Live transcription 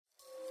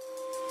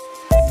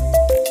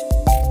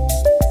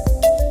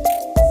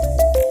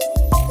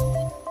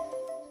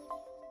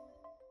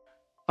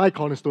Hi,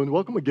 Cornerstone.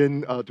 Welcome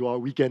again to our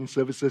weekend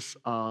services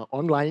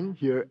online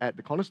here at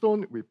the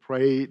Cornerstone. We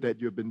pray that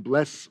you've been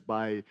blessed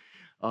by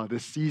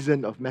this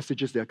season of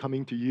messages that are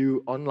coming to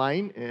you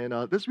online. And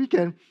this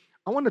weekend,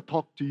 I want to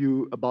talk to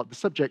you about the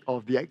subject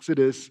of the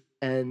Exodus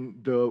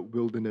and the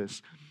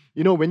wilderness.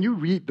 You know, when you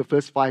read the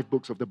first 5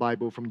 books of the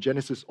Bible, from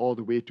Genesis all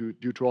the way to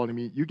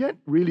Deuteronomy, you get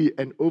really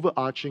an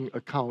overarching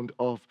account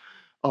of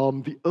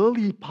the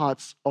early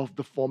parts of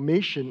the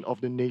formation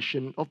of the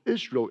nation of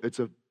Israel. It's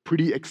a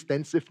pretty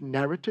extensive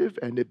narrative,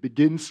 and it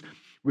begins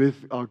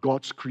with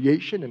God's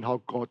creation and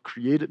how God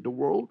created the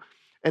world.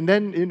 And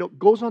then,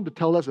 goes on to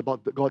tell us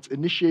about God's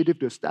initiative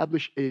to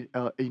establish a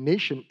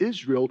nation,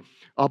 Israel,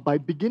 by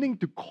beginning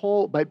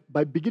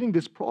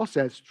this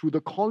process through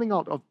the calling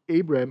out of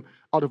Abraham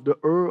out of the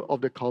Ur of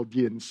the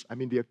Chaldeans. I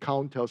mean, the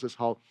account tells us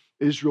how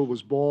Israel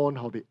was born,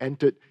 how they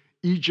entered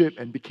Egypt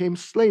and became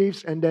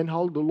slaves, and then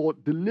how the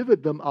Lord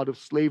delivered them out of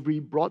slavery,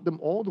 brought them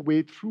all the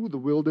way through the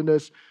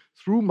wilderness,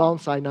 through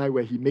Mount Sinai,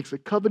 where He makes a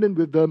covenant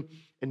with them,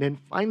 and then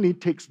finally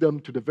takes them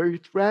to the very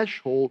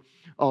threshold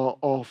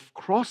of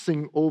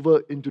crossing over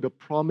into the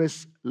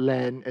promised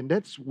land. And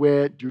that's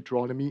where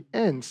Deuteronomy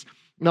ends.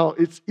 Now,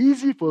 it's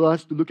easy for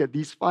us to look at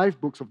these 5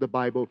 books of the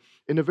Bible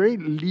in a very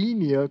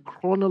linear,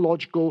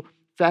 chronological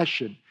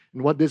fashion.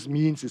 And what this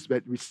means is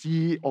that we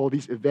see all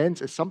these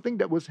events as something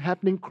that was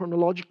happening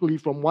chronologically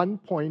from one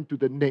point to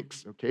the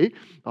next, okay?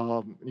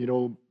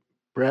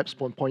 Perhaps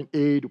from point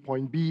A to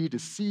point B to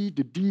C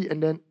to D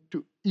and then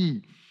to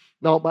E.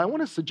 Now, but I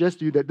want to suggest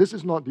to you that this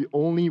is not the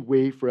only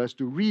way for us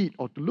to read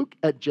or to look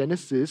at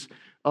Genesis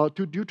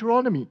to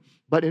Deuteronomy.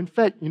 But in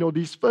fact,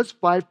 these first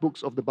 5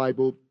 books of the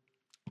Bible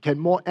can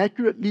more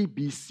accurately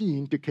be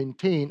seen to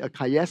contain a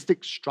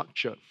chiastic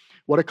structure.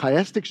 What a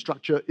chiastic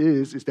structure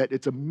is that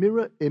it's a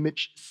mirror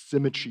image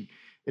symmetry.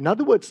 In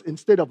other words,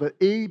 instead of an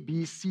A,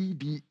 B, C,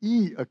 D,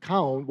 E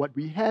account, what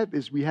we have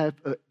is we have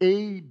a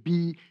A,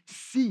 B,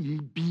 C,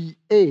 B,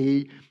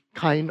 A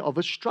kind of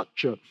a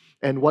structure.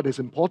 And what is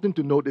important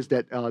to note is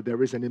that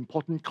there is an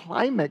important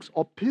climax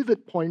or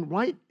pivot point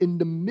right in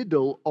the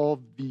middle of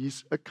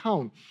these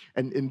accounts.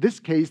 And in this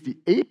case, the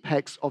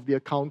apex of the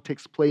account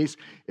takes place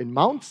in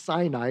Mount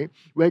Sinai,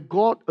 where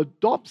God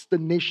adopts the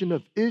nation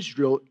of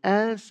Israel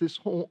as His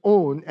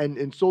own, and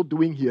in so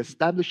doing, He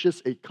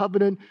establishes a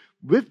covenant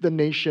with the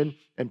nation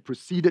and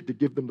proceeded to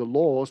give them the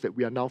laws that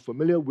we are now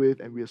familiar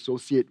with and we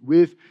associate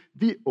with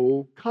the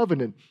Old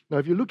Covenant. Now,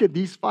 if you look at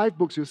these 5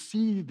 books, you'll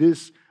see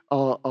this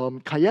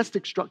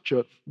chiastic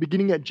structure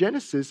beginning at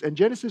Genesis, and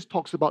Genesis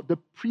talks about the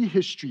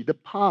prehistory, the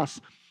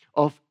past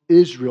of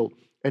Israel.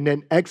 And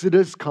then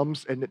Exodus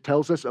comes and it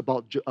tells us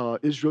about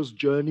Israel's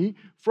journey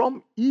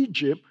from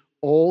Egypt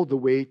all the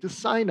way to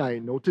Sinai.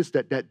 Notice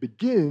that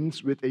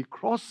begins with a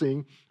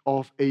crossing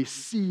of a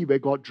sea where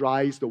God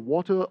dries the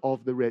water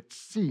of the Red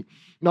Sea.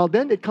 Now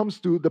then it comes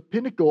to the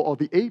pinnacle or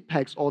the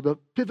apex or the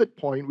pivot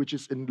point, which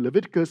is in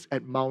Leviticus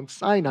at Mount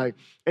Sinai.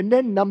 And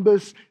then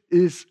Numbers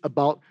is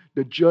about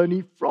the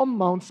journey from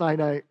Mount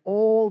Sinai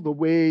all the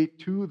way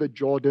to the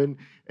Jordan.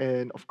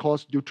 And of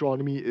course,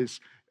 Deuteronomy is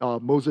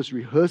Moses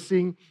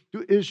rehearsing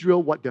to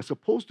Israel what they're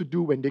supposed to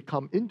do when they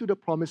come into the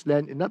promised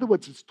land. In other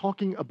words, it's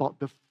talking about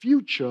the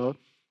future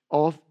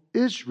of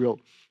Israel.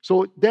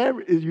 So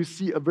there you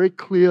see a very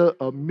clear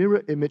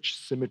mirror image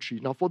symmetry.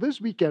 Now, for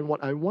this weekend,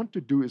 what I want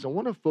to do is I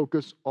want to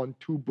focus on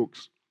 2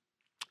 books.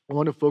 I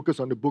want to focus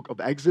on the book of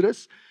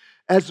Exodus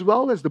as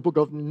well as the book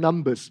of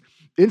Numbers.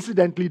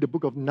 Incidentally, the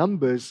book of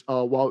Numbers,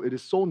 while it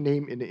is so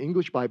named in the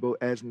English Bible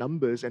as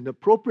Numbers, and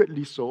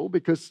appropriately so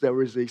because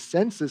there is a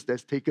census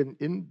that's taken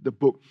in the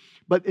book,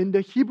 but in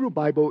the Hebrew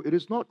Bible, it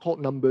is not called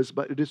Numbers,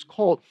 but it is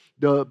called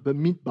the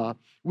Bamidbar,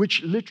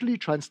 which literally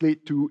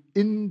translates to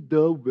in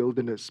the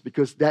wilderness,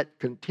 because that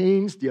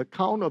contains the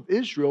account of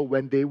Israel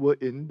when they were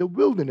in the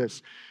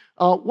wilderness.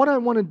 What I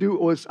want to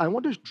do is I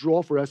want to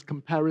draw for us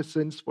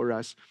comparisons for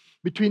us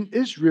between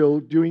Israel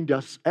during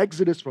their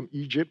exodus from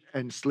Egypt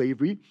and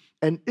slavery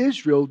and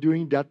Israel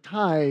during their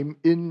time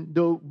in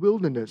the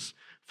wilderness.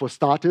 For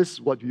starters,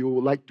 what you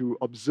would like to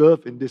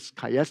observe in this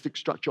chiastic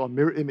structure or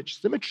mirror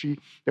image symmetry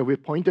that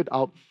we've pointed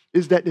out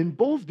is that in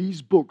both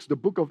these books, the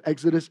book of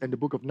Exodus and the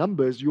book of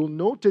Numbers, you'll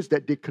notice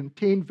that they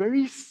contain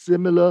very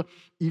similar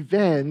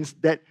events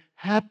that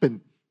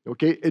happen.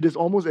 Okay, it is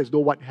almost as though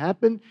what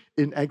happened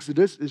in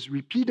Exodus is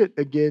repeated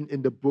again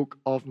in the book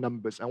of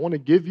Numbers. I want to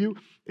give you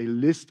a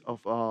list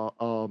of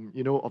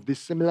these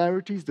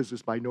similarities. This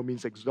is by no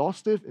means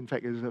exhaustive. In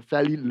fact, it is a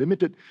fairly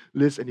limited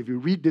list. And if you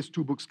read these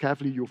 2 books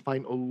carefully, you'll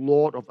find a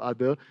lot of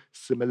other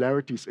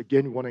similarities.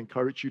 Again, we want to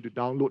encourage you to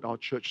download our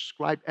Church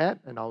Scribe app,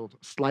 and our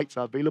slides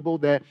are available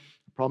there.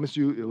 I promise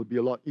you, it will be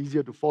a lot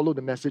easier to follow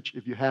the message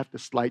if you have the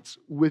slides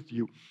with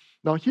you.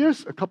 Now,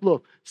 here's a couple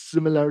of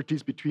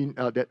similarities between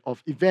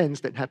of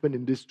events that happened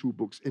in these 2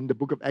 books. In the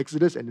book of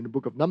Exodus and in the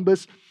book of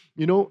Numbers,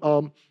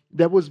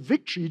 there was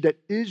victory that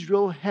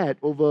Israel had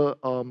over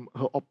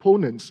her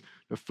opponents.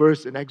 The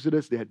first in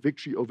Exodus, they had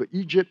victory over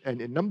Egypt,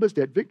 and in Numbers,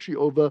 they had victory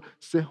over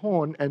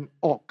Sihon and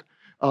Og.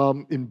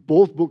 In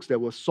both books, there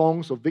were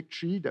songs of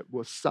victory that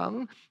were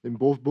sung. In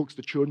both books,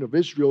 the children of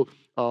Israel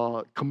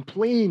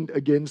complained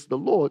against the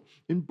Lord.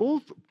 In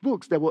both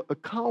books, there were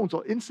accounts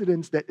or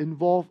incidents that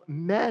involve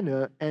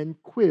manna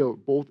and quail,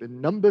 both in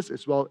Numbers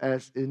as well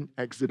as in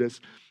Exodus.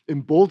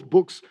 In both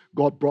books,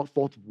 God brought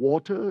forth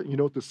water,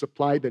 to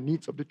supply the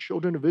needs of the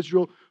children of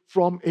Israel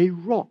from a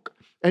rock.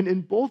 And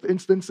in both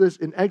instances,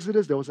 in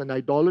Exodus, there was an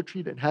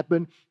idolatry that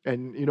happened.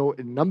 And,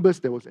 in Numbers,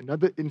 there was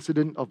another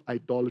incident of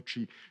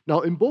idolatry. Now,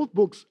 in both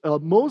books,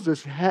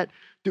 Moses had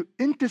to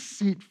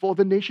intercede for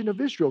the nation of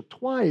Israel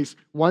twice.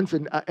 Once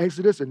in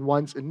Exodus and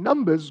once in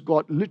Numbers,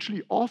 God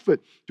literally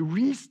offered to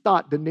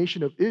restart the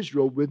nation of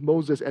Israel with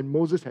Moses. And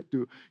Moses had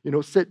to,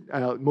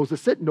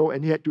 Moses said no,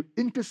 and he had to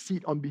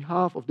intercede on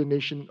behalf of the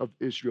nation of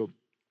Israel.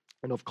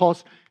 And of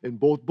course, in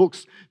both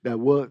books, there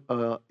were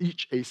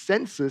each a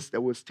census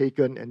that was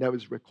taken, and that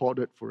was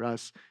recorded for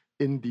us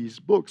in these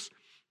books.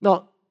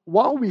 Now,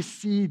 while we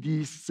see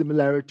these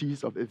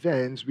similarities of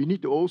events, we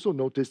need to also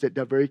notice that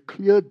there are very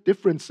clear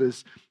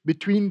differences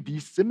between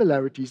these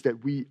similarities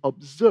that we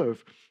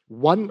observe.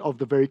 One of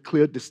the very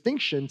clear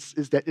distinctions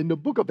is that in the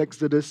book of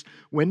Exodus,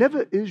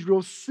 whenever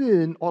Israel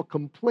sinned or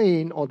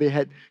complained or they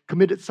had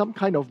committed some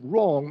kind of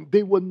wrong,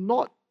 they were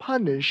not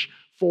punished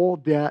for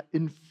their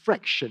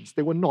infractions.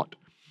 They were not.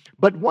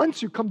 But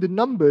once you come to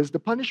Numbers, the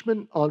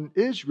punishment on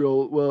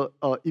Israel were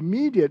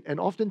immediate and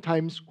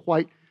oftentimes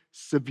quite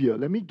severe.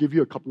 Let me give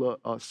you a couple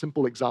of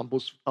simple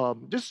examples.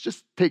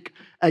 Just take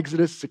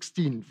Exodus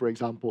 16, for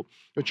example.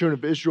 The children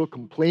of Israel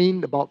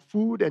complained about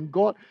food, and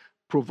God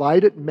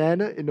provided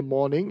manna in the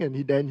morning, and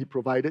he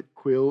provided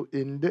quail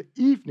in the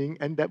evening,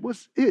 and that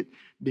was it.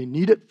 They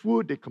needed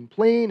food, they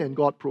complained, and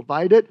God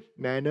provided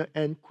manna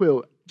and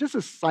quail. Just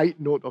a side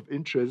note of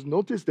interest,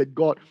 notice that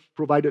God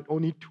provided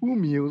only 2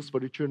 meals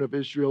for the children of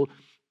Israel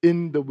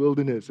in the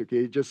wilderness,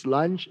 okay? Just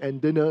lunch and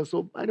dinner.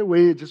 So, by the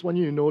way, I just want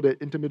you to know that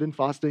intermittent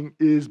fasting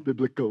is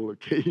biblical,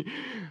 okay?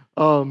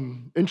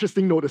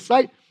 Interesting note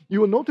aside,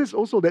 you will notice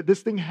also that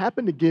this thing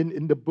happened again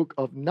in the book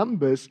of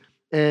Numbers,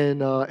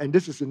 and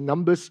this is in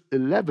Numbers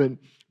 11.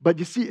 But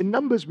you see, in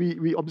Numbers,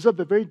 we observe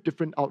a very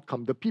different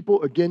outcome. The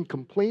people, again,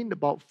 complained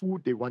about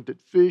food. They wanted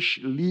fish,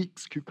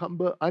 leeks,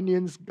 cucumber,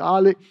 onions,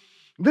 garlic.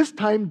 This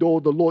time, though,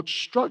 the Lord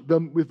struck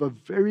them with a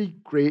very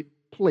great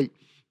plague.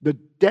 The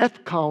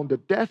death count, the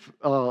death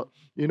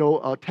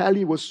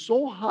tally was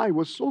so high,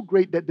 was so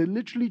great that they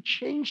literally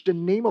changed the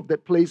name of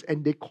that place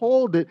and they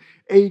called it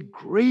a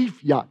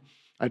graveyard.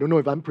 I don't know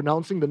if I'm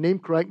pronouncing the name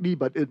correctly,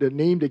 but the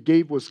name they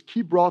gave was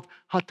Kibroth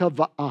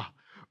Hattaavah,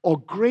 or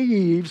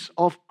graves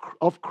of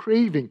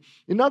craving.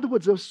 In other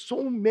words, there were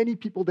so many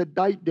people that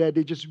died there,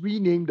 they just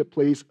renamed the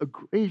place a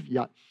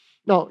graveyard.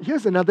 Now,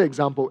 here's another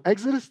example.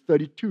 Exodus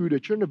 32, the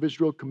children of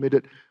Israel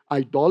committed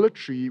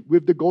idolatry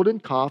with the golden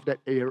calf that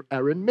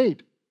Aaron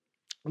made.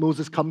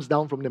 Moses comes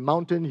down from the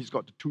mountain. He's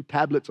got the 2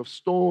 tablets of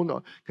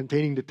stone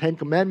containing the 10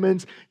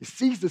 commandments. He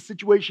sees the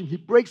situation. He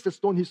breaks the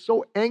stone. He's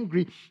so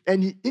angry,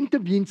 and he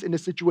intervenes in the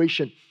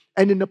situation.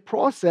 And in the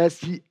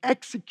process,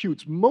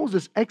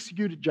 Moses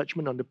executed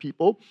judgment on the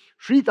people.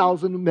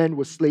 3,000 men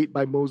were slain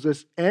by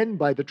Moses and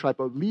by the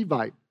tribe of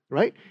Levi,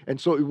 right? And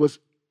so it was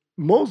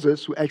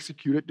Moses who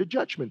executed the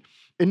judgment.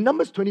 In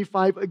Numbers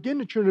 25, again,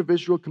 the children of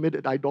Israel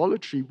committed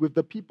idolatry with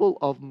the people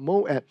of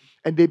Moab,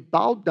 and they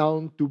bowed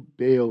down to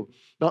Baal.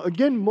 Now,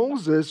 again,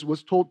 Moses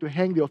was told to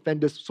hang the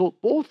offenders. So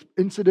both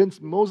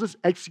incidents, Moses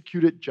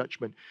executed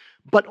judgment.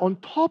 But on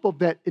top of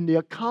that, in the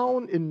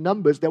account in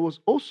Numbers, there was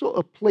also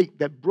a plague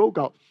that broke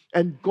out,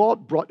 and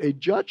God brought a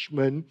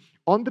judgment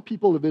on the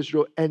people of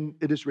Israel, and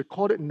it is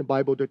recorded in the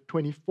Bible that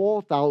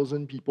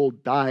 24,000 people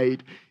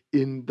died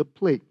in the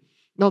plague.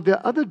 Now, there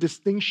are other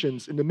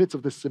distinctions in the midst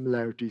of the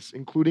similarities,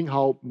 including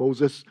how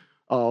Moses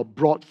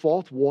brought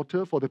forth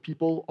water for the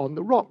people on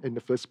the rock. In the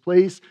first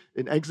place,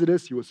 in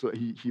Exodus,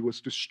 he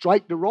was to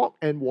strike the rock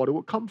and water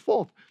would come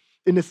forth.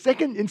 In the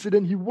second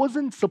incident, he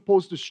wasn't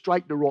supposed to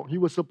strike the rock. He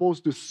was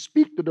supposed to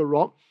speak to the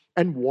rock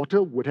and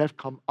water would have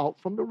come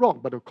out from the rock.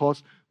 But of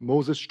course,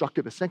 Moses struck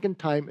it a second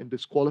time and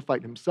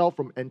disqualified himself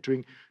from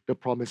entering the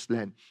promised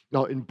land.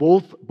 Now, in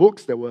both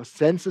books, there were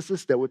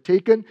censuses that were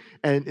taken.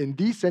 And in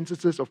these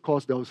censuses, of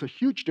course, there was a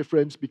huge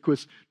difference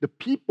because the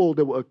people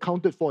that were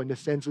accounted for in the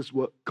census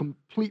were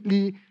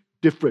completely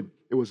different.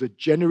 It was a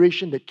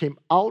generation that came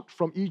out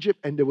from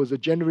Egypt, and there was a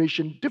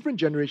different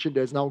generation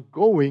that is now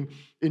going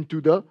into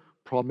the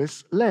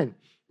promised land.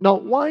 Now,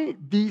 why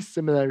these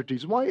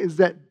similarities? Why is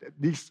that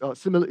these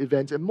similar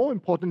events? And more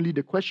importantly,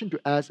 the question to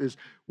ask is,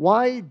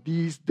 why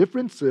these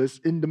differences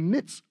in the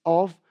midst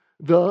of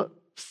the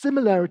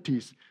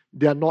similarities?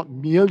 They are not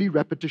merely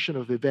repetition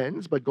of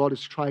events, but God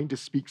is trying to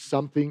speak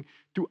something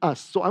to us.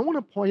 So I want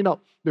to point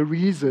out the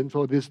reason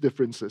for these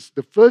differences.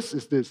 The first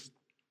is this.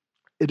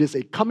 It is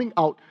a coming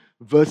out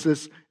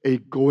versus a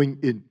going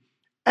in.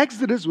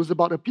 Exodus was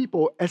about a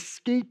people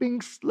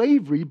escaping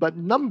slavery, but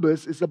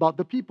Numbers is about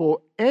the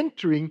people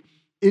entering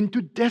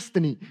into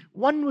destiny.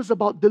 One was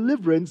about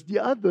deliverance, the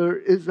other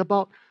is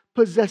about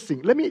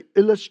possessing. Let me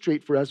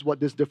illustrate for us what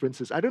this difference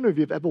is. I don't know if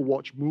you've ever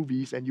watched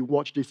movies and you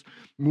watch these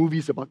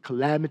movies about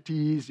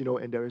calamities,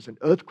 and there is an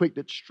earthquake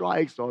that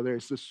strikes, or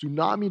there's a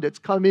tsunami that's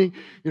coming,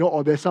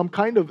 or there's some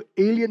kind of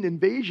alien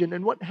invasion.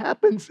 And what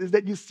happens is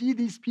that you see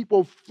these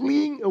people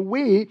fleeing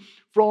away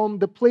from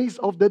the place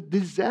of the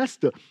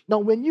disaster. Now,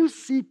 when you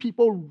see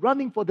people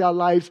running for their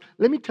lives,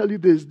 let me tell you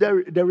this,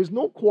 there is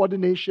no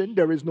coordination,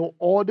 there is no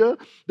order,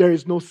 there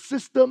is no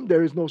system,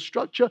 there is no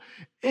structure.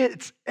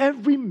 It's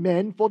every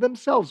man for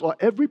themselves or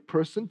every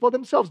person for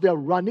themselves. They are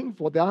running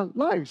for their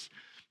lives.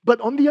 But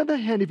on the other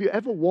hand, if you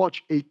ever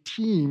watch a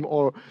team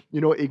or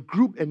a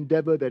group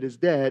endeavor that is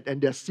there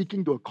and they're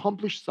seeking to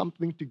accomplish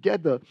something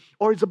together,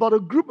 or it's about a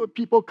group of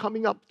people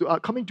coming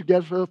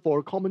together for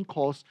a common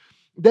cause,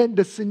 then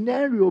the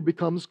scenario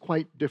becomes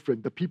quite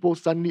different. The people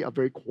suddenly are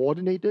very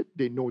coordinated.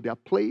 They know their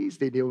place.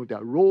 They know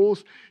their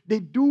roles. They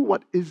do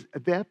what is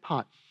their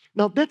part.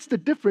 Now, that's the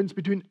difference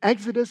between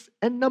Exodus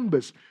and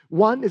Numbers.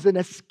 One is an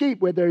escape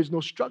where there is no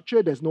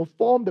structure, there's no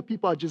form, the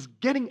people are just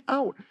getting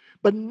out.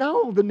 But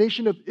now the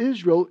nation of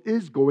Israel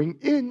is going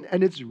in,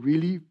 and it's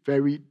really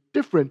very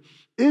different.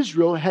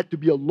 Israel had to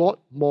be a lot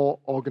more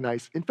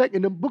organized. In fact,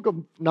 in the book of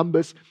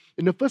Numbers,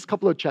 in the first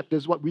couple of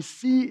chapters, what we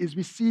see is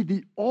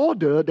the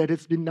order that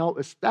has been now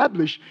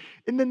established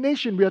in the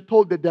nation. We are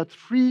told that there are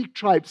 3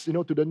 tribes,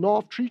 to the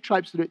north, 3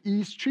 tribes to the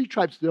east, 3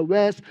 tribes to the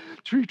west,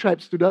 3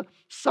 tribes to the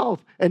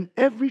south. And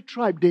every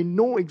tribe, they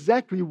know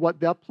exactly what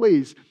their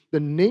place. The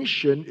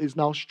nation is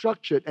now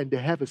structured, and they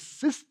have a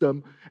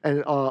system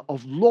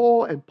of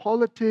law and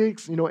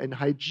politics, and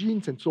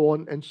hygienes and so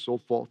on and so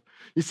forth.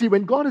 You see,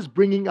 when God is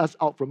bringing us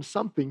out from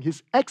something,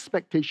 His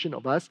expectation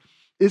of us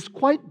is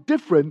quite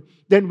different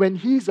than when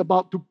He's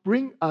about to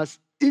bring us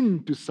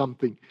into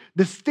something.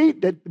 The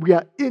state that we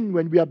are in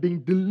when we are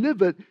being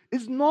delivered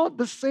is not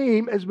the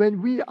same as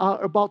when we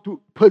are about to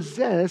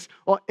possess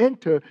or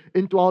enter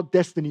into our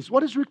destinies.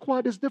 What is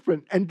required is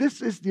different. And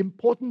this is the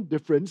important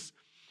difference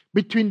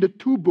between the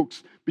 2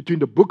 books, between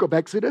the book of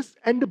Exodus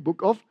and the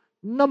book of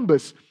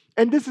Numbers.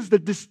 And this is the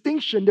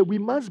distinction that we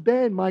must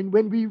bear in mind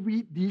when we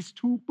read these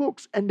 2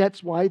 books. And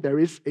that's why there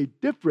is a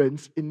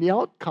difference in the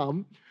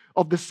outcome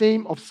of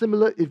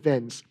similar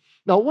events.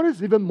 Now, what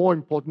is even more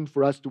important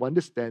for us to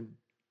understand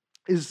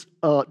is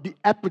the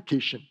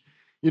application.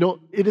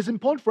 It is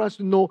important for us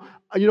to know,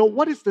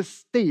 what is the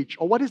stage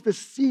or what is the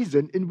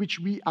season in which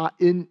we are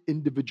in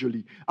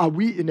individually. Are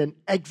we in an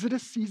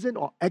Exodus season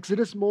or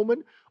Exodus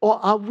moment?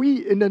 Or are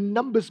we in a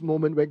Numbers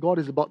moment where God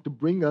is about to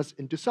bring us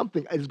into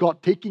something? Is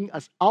God taking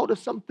us out of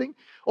something?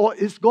 Or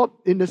is God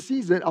in a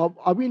season,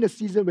 are we in a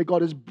season where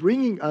God is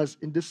bringing us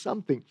into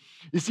something?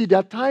 You see, there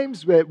are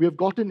times where we have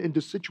gotten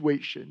into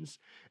situations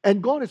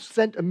and God has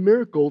sent a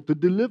miracle to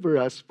deliver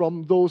us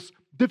from those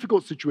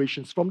difficult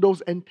situations, from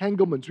those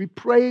entanglements. We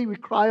pray, we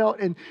cry out,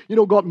 and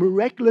God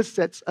miraculously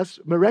sets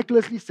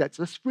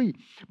us free.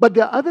 But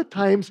there are other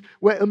times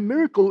where a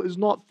miracle is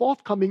not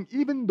forthcoming,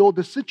 even though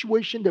the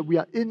situation that we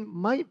are in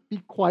might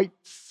be quite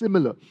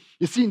similar.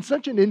 You see, in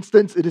such an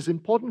instance, it is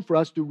important for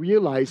us to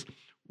realize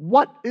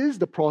what is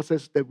the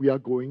process that we are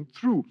going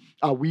through.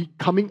 Are we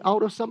coming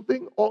out of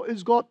something, or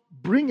is God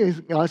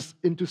bringing us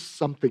into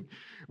something?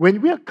 When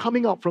we are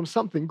coming out from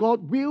something,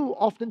 God will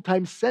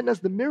oftentimes send us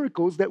the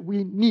miracles that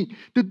we need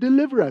to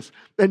deliver us.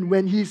 And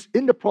when He's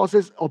in the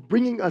process of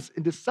bringing us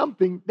into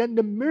something, then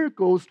the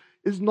miracles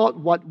is not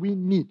what we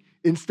need.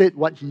 Instead,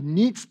 what He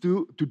needs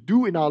to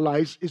do in our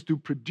lives is to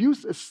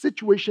produce a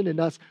situation in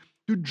us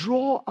to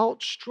draw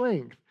out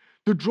strength,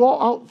 to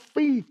draw out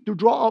faith, to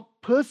draw out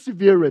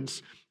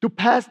perseverance, to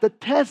pass the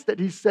test that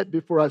He set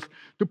before us,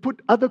 to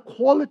put other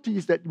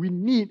qualities that we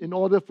need in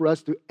order for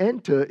us to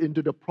enter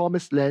into the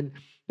promised land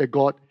that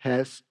God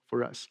has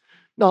for us.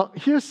 Now,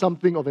 here's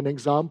something of an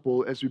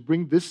example as we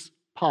bring this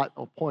part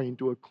or point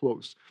to a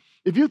close.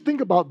 If you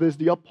think about this,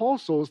 the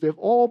apostles, they've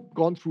all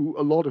gone through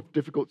a lot of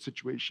difficult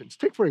situations.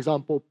 Take, for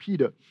example,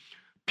 Peter.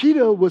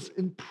 Peter was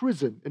in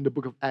prison in the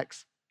book of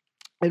Acts.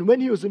 And when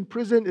he was in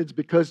prison, it's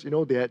because,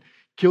 they had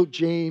killed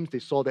James. They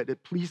saw that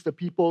it pleased the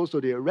people,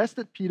 so they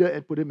arrested Peter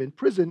and put him in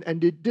prison,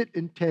 and they did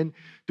intend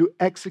to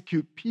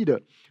execute Peter.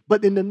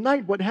 But in the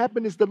night, what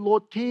happened is the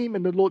Lord came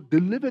and the Lord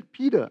delivered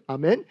Peter.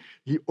 Amen?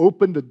 He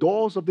opened the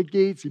doors of the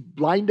gates. He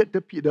blinded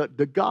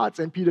the guards,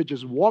 and Peter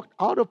just walked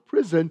out of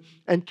prison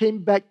and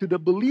came back to the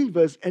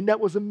believers, and that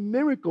was a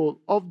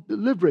miracle of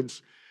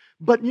deliverance.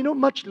 But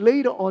much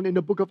later on in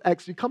the book of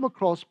Acts, we come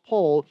across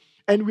Paul,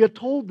 and we are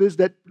told this,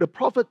 that the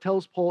prophet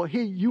tells Paul,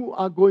 hey, you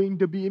are going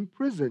to be in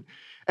prison.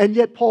 And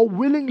yet Paul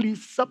willingly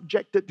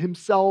subjected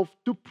himself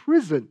to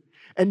prison.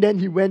 And then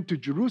he went to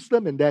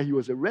Jerusalem, and there he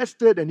was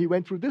arrested, and he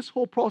went through this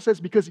whole process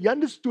because he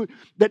understood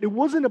that it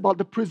wasn't about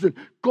the prison.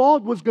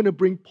 God was going to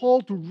bring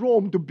Paul to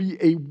Rome to be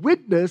a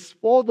witness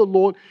for the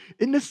Lord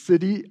in the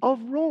city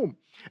of Rome.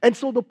 And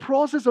so the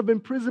process of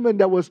imprisonment,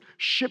 there was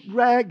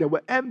shipwreck, there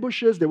were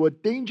ambushes, there were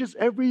dangers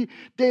every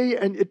day,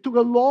 and it took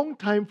a long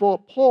time for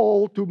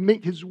Paul to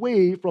make his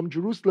way from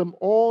Jerusalem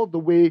all the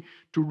way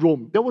to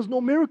Rome. There was no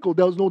miracle,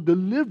 there was no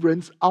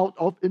deliverance out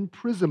of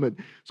imprisonment.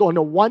 So on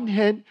the one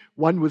hand,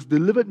 one was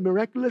delivered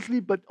miraculously,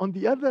 but on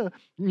the other,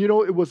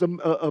 it was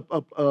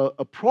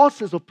a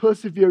process of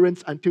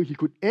perseverance until he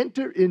could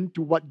enter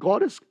into what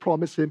God has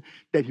promised him,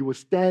 that he would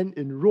stand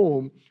in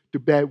Rome to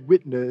bear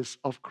witness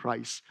of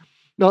Christ.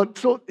 Now,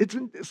 so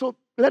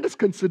let us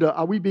consider,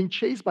 are we being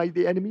chased by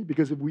the enemy?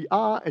 Because if we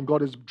are, and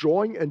God is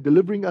drawing and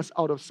delivering us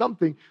out of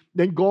something,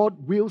 then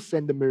God will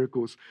send the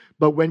miracles.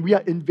 But when we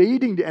are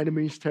invading the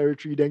enemy's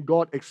territory, then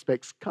God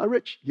expects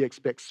courage, He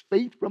expects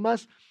faith from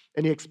us,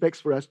 and He expects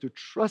for us to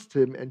trust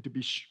Him and to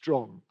be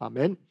strong.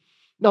 Amen.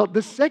 Now,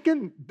 the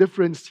second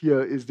difference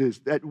here is this,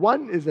 that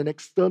one is an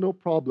external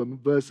problem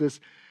versus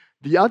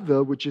the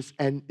other, which is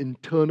an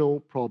internal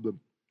problem.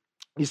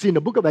 You see, in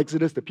the book of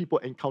Exodus, the people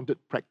encountered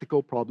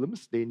practical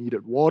problems. They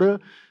needed water,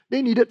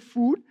 they needed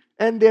food,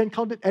 and they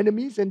encountered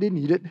enemies, and they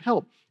needed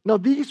help. Now,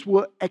 these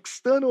were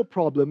external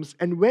problems,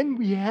 and when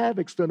we have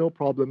external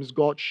problems,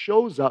 God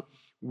shows up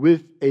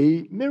with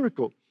a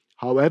miracle.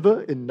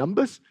 However, in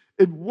Numbers,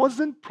 it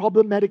wasn't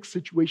problematic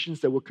situations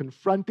that were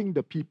confronting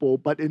the people,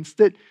 but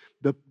instead,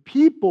 the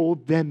people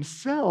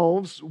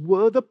themselves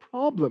were the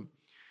problem.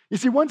 You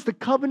see, once the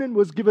covenant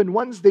was given,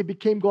 once they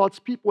became God's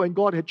people and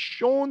God had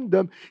shown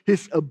them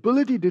His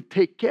ability to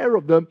take care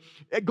of them,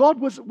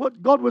 God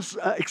was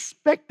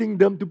expecting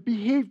them to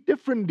behave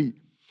differently.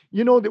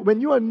 You know, that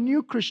when you are a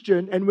new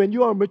Christian and when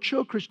you are a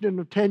mature Christian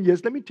of 10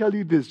 years, let me tell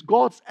you this,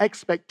 God's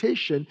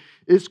expectation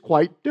is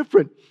quite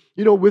different.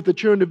 You know, with the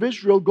children of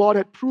Israel, God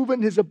had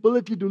proven His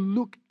ability to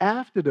look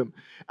after them.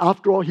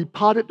 After all, He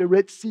parted the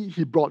Red Sea.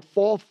 He brought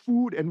forth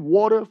food and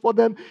water for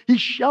them. He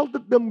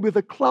sheltered them with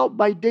a cloud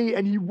by day,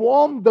 and He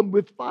warmed them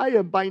with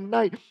fire by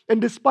night.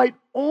 And despite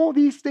all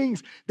these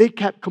things, they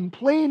kept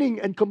complaining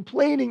and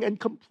complaining and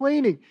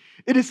complaining.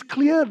 It is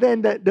clear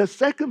then that the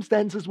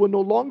circumstances were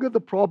no longer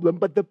the problem,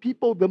 but the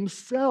people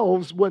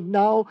themselves were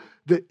now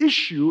the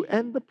issue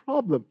and the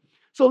problem.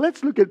 So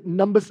let's look at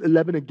Numbers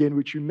 11 again,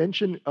 which you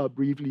mentioned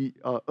briefly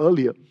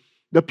earlier.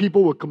 The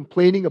people were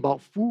complaining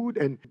about food,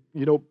 and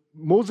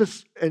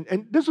Moses,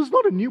 and this was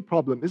not a new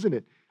problem, isn't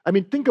it? I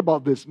mean, think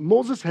about this.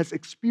 Moses has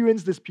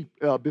experienced this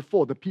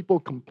before, the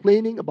people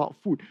complaining about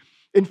food.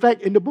 In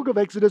fact, in the book of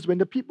Exodus, when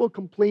the people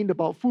complained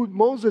about food,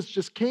 Moses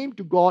just came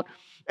to God,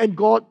 and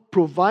God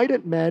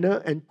provided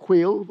manna and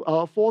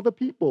quail for the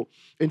people.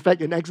 In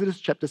fact, in Exodus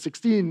chapter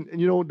 16,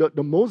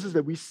 the Moses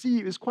that we see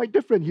is quite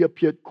different. He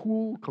appeared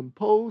cool,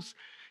 composed.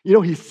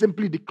 He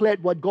simply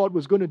declared what God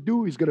was going to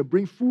do. He's going to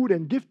bring food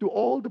and give to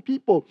all the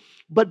people.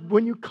 But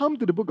when you come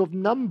to the book of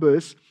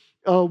Numbers,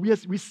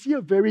 we see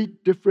a very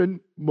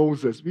different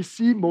Moses. We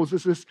see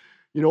Moses'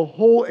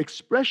 whole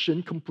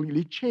expression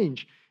completely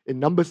change. In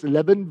Numbers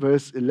 11,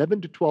 verse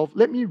 11 to 12,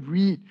 let me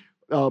read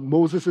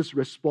Moses'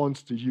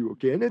 response to you,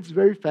 okay? And it's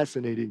very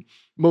fascinating.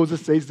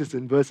 Moses says this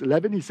in verse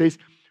 11. He says,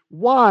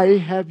 "Why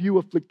have you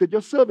afflicted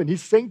your servant?"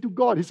 He's saying to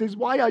God, he says,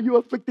 "Why are you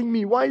afflicting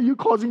me? Why are you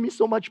causing me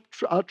so much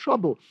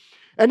trouble?"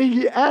 And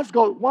he asks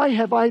God, "Why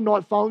have I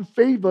not found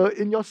favor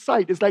in your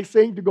sight?" It's like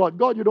saying to God,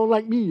 "God, you don't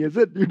like me, is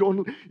it? You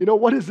don't,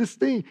 what is this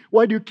thing?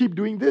 Why do you keep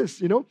doing this,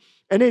 And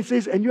then it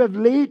says, "And you have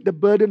laid the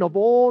burden of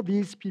all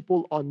these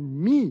people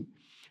on me."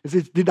 It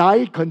says, "Did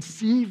I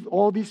conceive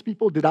all these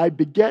people? Did I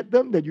beget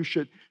them, that you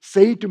should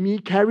say to me,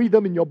 carry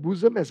them in your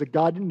bosom as a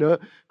guardian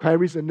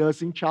carries a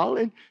nursing child?"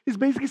 And he's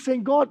basically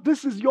saying, "God,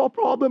 this is your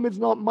problem. It's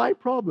not my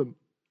problem."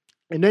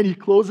 And then he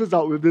closes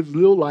out with this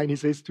little line. He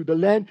says, "To the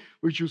land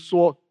which you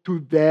swore to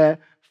their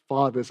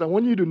fathers." I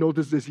want you to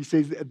notice this. He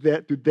says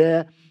that to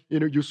their,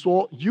 you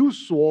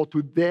swore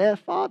to their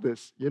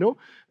fathers.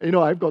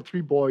 I've got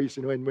 3 boys,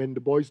 and when the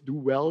boys do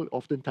well,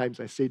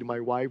 oftentimes I say to my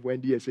wife,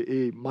 Wendy, I say,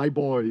 "Hey, my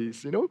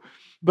boys,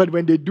 But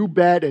when they do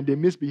bad and they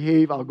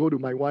misbehave, I'll go to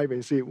my wife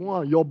and say,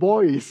 "Wow, your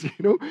boys,"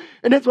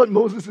 And that's what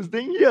Moses is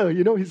doing here,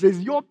 He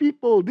says, "Your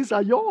people, these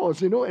are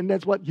yours," And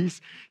that's what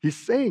he's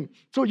saying.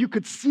 So you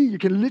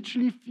can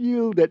literally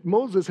feel that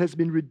Moses has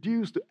been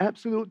reduced to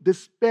absolute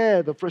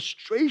despair. The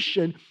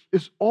frustration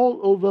is all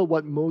over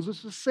what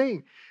Moses is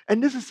saying.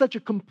 And this is such a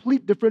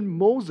complete different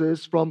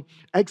Moses from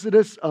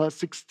Exodus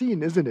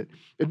 16, isn't it?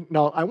 And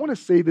now, I want to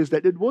say this,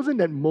 that it wasn't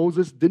that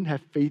Moses didn't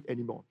have faith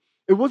anymore.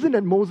 It wasn't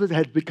that Moses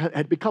had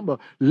become a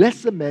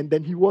lesser man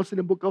than he was in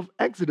the book of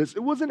Exodus.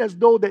 It wasn't as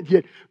though that he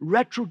had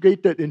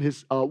retrograded in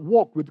his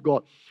walk with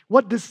God.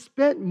 What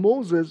despaired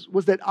Moses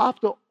was that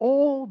after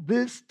all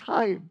this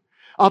time,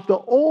 after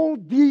all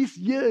these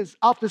years,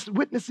 after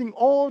witnessing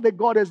all that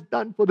God has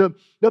done for them,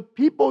 the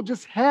people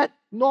just had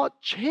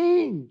not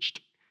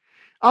changed.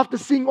 After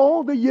seeing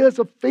all the years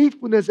of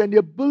faithfulness and the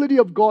ability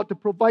of God to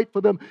provide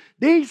for them,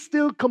 they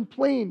still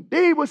complained.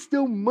 They were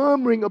still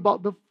murmuring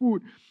about the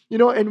food.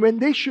 And when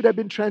they should have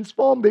been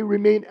transformed, they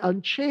remain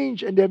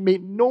unchanged and they have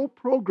made no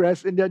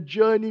progress in their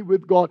journey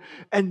with God.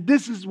 And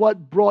this is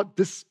what brought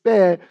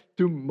despair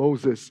to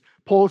Moses.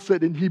 Paul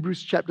said in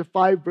Hebrews chapter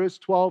 5, verse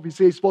 12, he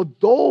says, "For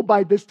though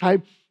by this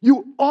time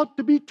you ought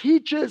to be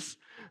teachers,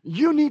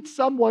 you need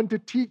someone to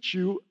teach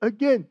you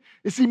again."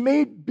 You see,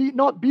 may be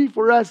not be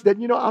for us that,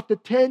 after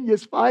 10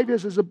 years, 5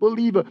 years as a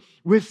believer,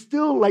 we're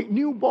still like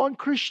newborn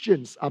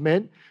Christians.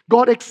 Amen.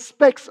 God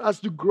expects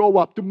us to grow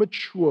up, to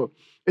mature.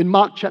 In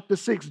Mark chapter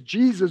 6,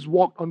 Jesus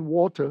walked on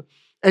water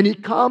and he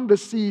calmed the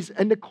seas.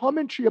 And the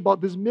commentary about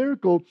this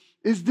miracle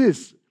is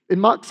this. In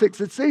Mark 6,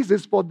 it says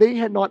this, "For they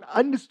had not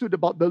understood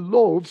about the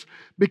loaves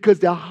because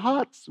their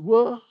hearts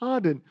were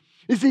hardened."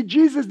 You see,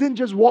 Jesus didn't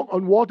just walk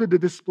on water to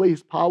display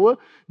his power.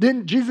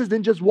 Jesus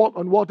didn't just walk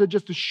on water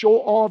just to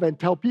show off and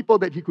tell people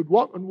that he could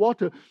walk on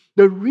water.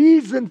 The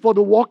reason for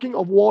the walking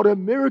of water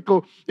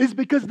miracle is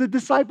because the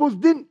disciples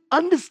didn't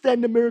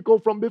understand the miracle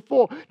from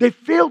before. They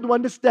failed to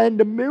understand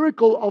the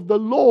miracle of the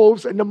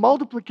loaves and the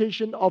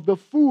multiplication of the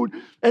food.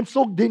 And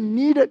so they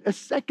needed a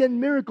second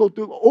miracle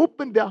to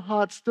open their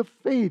hearts to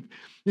faith.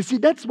 You see,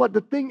 that's what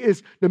the thing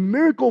is. The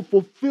miracle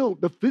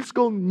fulfilled the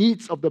physical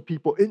needs of the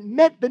people. It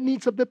met the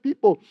needs of the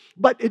people,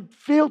 but it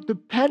failed to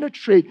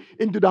penetrate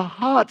into the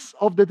hearts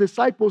of the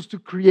disciples to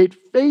create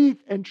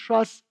faith and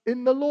trust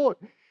in the Lord.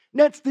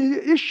 That's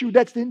the issue.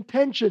 That's the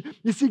intention.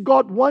 You see,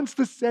 God wants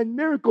to send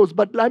miracles,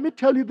 but let me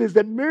tell you this,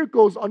 that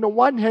miracles, on the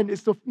one hand,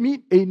 is to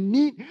meet a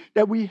need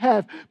that we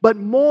have, but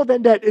more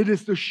than that, it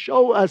is to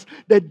show us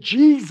that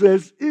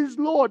Jesus is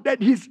Lord,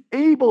 that He's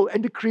able,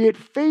 and to create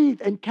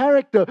faith and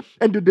character,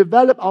 and to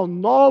develop our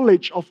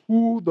knowledge of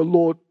who the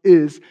Lord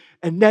is.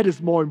 And that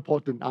is more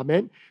important.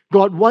 Amen.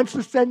 God wants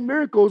to send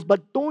miracles,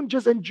 but don't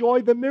just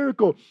enjoy the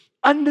miracle.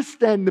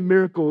 Understand the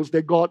miracles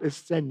that God is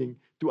sending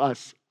to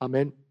us.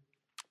 Amen.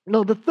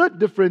 Now, the third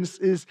difference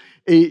is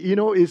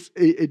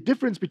a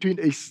difference between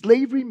a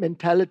slavery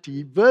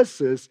mentality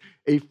versus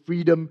a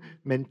freedom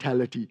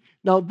mentality.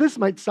 Now, this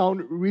might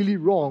sound really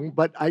wrong,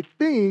 but I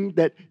think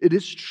that it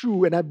is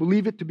true, and I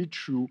believe it to be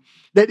true,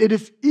 that it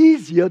is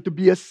easier to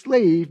be a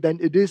slave than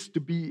it is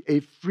to be a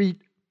freed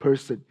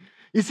person.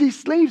 You see,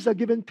 slaves are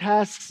given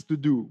tasks to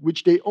do,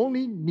 which they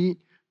only need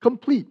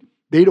complete.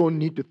 They don't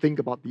need to think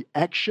about the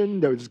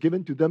action that is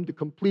given to them to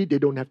complete. They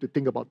don't have to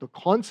think about the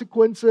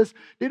consequences.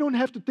 They don't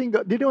have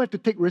to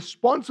take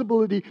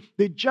responsibility.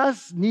 They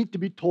just need to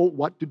be told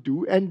what to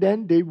do, and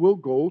then they will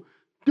go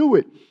do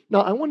it.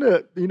 Now, I want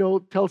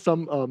to, tell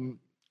some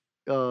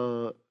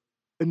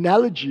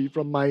analogy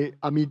from my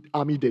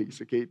army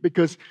days, okay?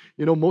 Because,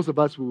 most of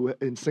us who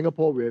in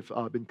Singapore, we've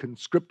been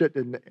conscripted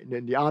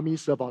in the army,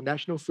 serve our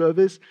national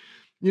service.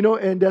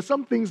 And there are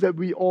some things that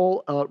we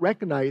all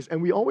recognize,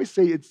 and we always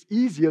say it's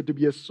easier to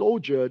be a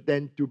soldier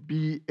than to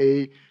be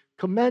a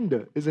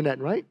commander. Isn't that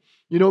right?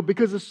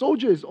 Because a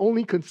soldier is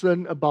only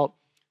concerned about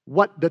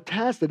what the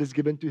task that is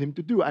given to him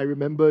to do. I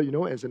remember,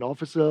 as an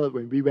officer,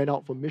 when we went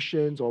out for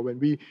missions or when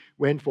we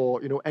went for,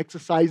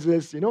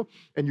 exercises,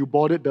 and you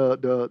boarded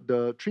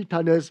the tree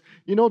tonners,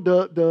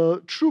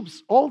 the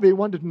troops, all they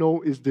want to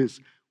know is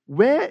this: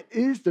 where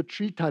is the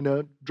tree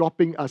tonner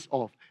dropping us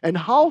off? And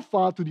how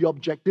far to the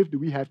objective do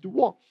we have to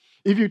walk?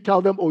 If you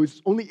tell them, oh,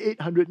 it's only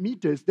 800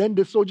 meters, then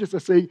the soldiers are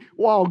saying,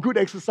 wow, good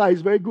exercise,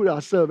 very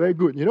good, sir, very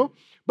good,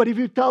 But if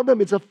you tell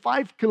them it's a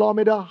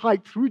 5-kilometer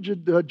hike through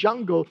the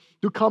jungle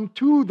to come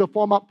to the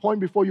form-up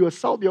point before you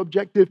assault the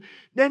objective,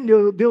 then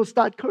they'll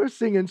start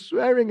cursing and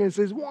swearing and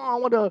says, wow,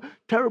 what a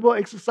terrible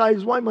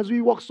exercise. Why must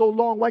we walk so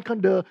long? Why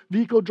can't the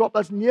vehicle drop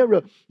us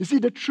nearer? You see,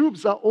 the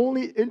troops are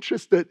only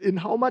interested in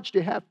how much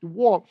they have to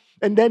walk.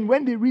 And then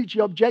when they reach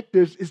the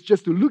objectives, it's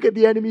just to look at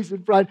the enemies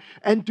in front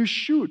and to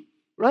shoot,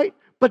 right?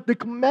 But the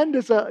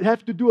commanders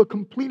have to do a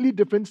completely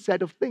different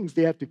set of things.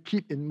 They have to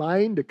keep in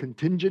mind the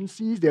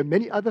contingencies. There are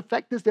many other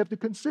factors they have to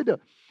consider.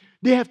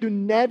 They have to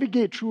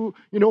navigate through,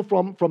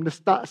 from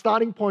the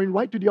starting point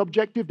right to the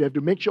objective. They have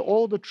to make sure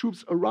all the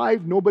troops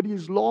arrive, nobody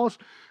is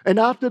lost. And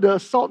after the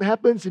assault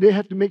happens, they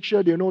have to make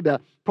sure they know the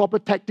proper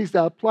tactics that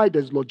are applied.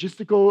 There's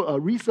logistical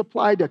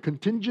resupply, there are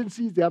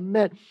contingencies that are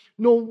met.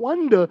 No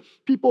wonder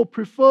people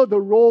prefer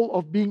the role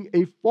of being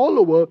a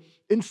follower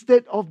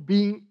instead of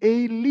being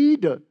a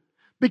leader.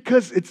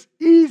 Because it's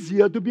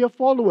easier to be a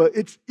follower.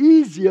 It's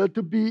easier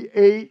to be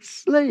a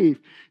slave.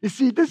 You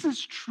see, this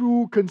is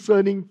true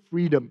concerning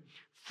freedom.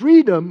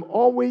 Freedom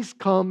always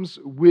comes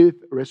with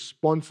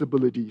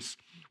responsibilities.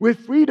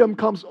 With freedom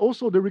comes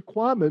also the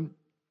requirement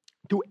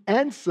to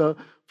answer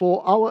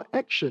for our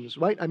actions,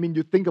 right? I mean,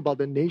 you think about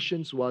the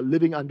nations who are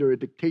living under a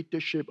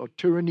dictatorship or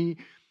tyranny.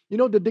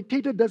 The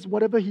dictator does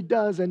whatever he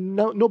does and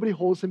nobody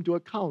holds him to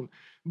account.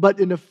 But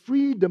in a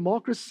free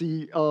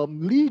democracy,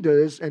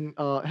 leaders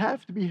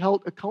have to be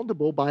held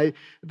accountable by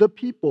the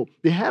people.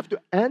 They have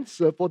to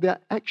answer for their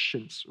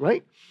actions,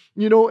 right?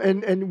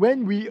 And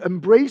when we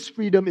embrace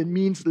freedom, it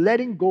means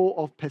letting go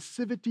of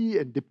passivity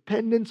and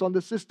dependence on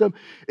the system.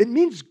 It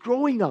means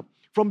growing up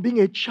from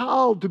being a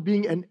child to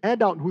being an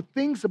adult who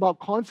thinks about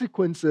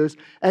consequences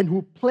and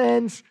who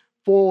plans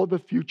for the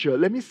future.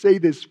 Let me say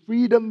this: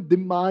 freedom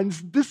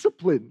demands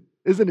discipline.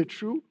 Isn't it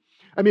true?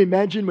 I mean,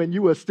 imagine when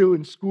you were still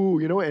in school,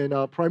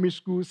 in primary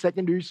school,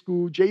 secondary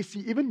school,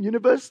 JC, even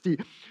university.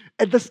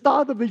 At the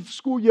start of the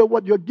school year,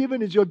 what you're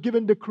given is you're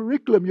given the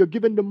curriculum, you're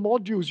given the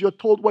modules, you're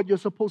told what you're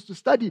supposed to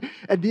study.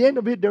 At the end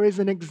of it, there is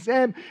an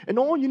exam, and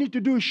all you need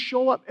to do is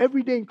show up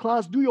every day in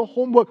class, do your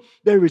homework.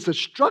 There is a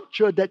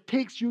structure that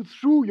takes you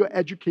through your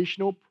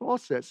educational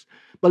process.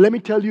 But let me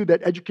tell you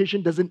that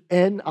education doesn't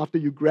end after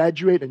you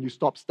graduate and you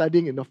stop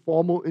studying in a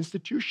formal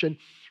institution.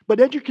 But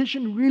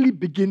education really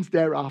begins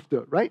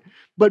thereafter, right?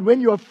 But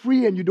when you are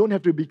free and you don't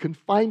have to be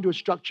confined to a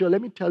structure,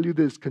 let me tell you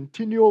this,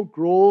 continual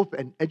growth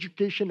and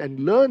education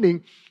and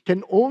learning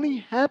can only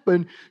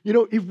happen,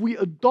 if we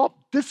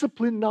adopt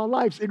discipline in our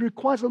lives. It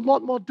requires a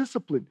lot more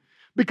discipline.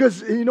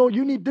 Because,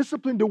 you need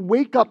discipline to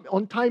wake up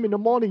on time in the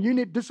morning. You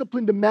need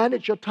discipline to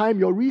manage your time,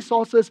 your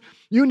resources.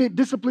 You need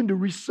discipline to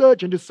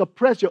research and to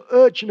suppress your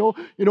urge,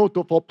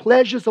 for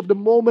pleasures of the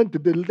moment, to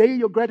delay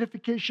your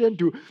gratification,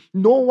 to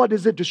know what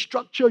is it, to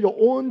structure your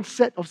own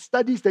set of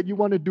studies that you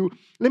want to do.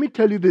 Let me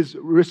tell you this,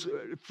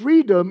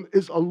 freedom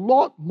is a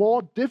lot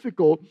more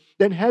difficult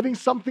than having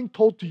something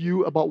told to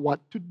you about what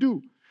to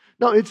do.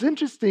 Now, it's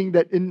interesting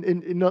that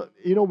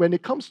when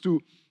it comes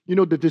to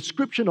the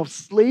description of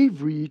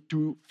slavery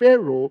to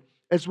Pharaoh,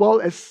 as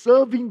well as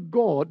serving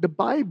God, the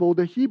Bible,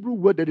 the Hebrew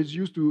word that is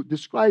used to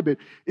describe it,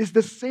 is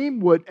the same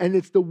word, and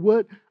it's the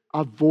word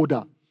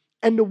avoda.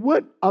 And the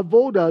word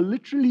avoda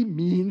literally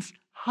means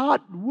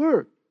hard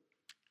work.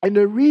 And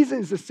the reason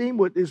it's the same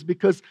word is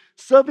because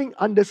serving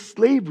under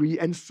slavery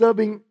and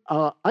serving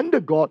under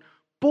God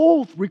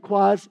both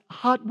requires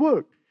hard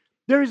work.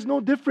 There is no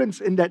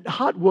difference in that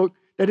hard work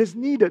that is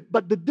needed.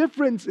 But the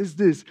difference is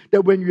this,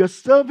 that when you are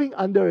serving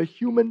under a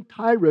human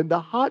tyrant, the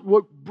hard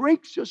work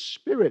breaks your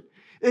spirit.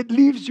 It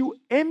leaves you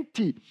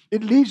empty.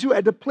 It leaves you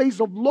at the place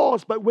of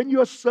loss. But when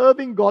you are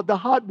serving God, the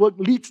hard work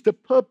leads to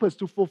purpose,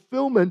 to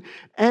fulfillment,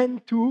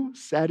 and to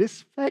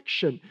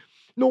satisfaction.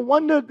 No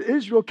wonder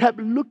Israel kept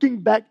looking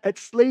back at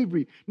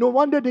slavery. No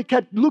wonder they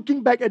kept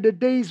looking back at the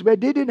days where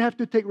they didn't have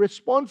to take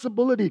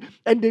responsibility.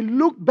 And they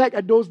looked back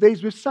at those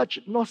days with such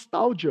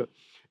nostalgia.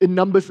 In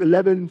Numbers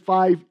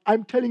 11:5,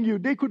 I'm telling you,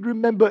 they could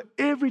remember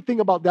everything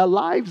about their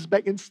lives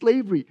back in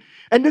slavery.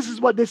 And this is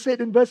what they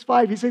said in verse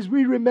 5. He says,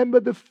 we remember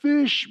the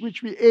fish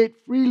which we ate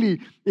freely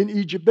in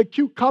Egypt, the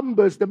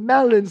cucumbers, the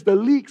melons, the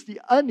leeks,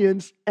 the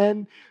onions,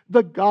 and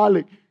the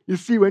garlic. You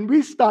see, when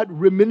we start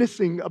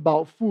reminiscing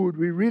about food,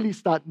 we really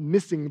start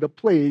missing the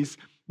place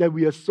that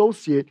we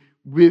associate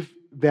with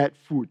that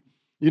food.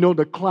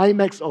 The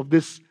climax of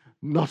this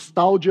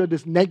nostalgia,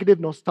 this negative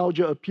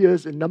nostalgia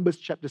appears in Numbers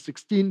chapter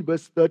 16,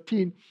 verse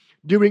 13.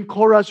 During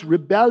Korah's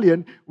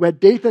rebellion, where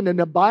Dathan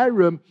and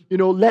Abiram,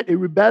 led a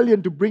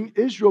rebellion to bring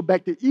Israel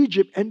back to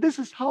Egypt. And this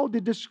is how they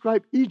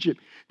describe Egypt.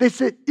 They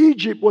said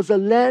Egypt was a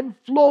land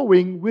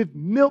flowing with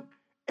milk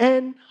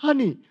and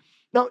honey.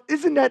 Now,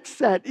 isn't that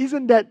sad?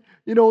 Isn't that,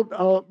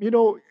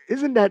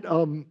 isn't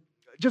that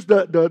just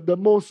the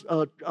most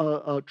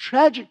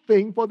tragic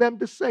thing for them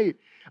to say?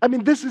 I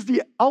mean, this is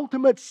the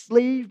ultimate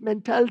slave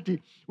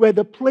mentality, where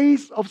the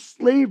place of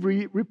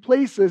slavery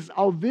replaces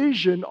our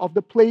vision of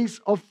the place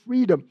of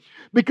freedom.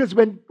 Because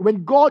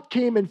when God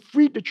came and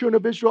freed the children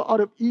of Israel out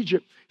of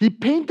Egypt, He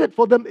painted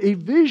for them a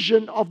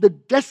vision of the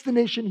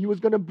destination He was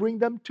going to bring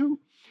them to.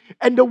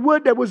 And the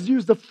word that was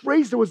used, the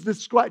phrase that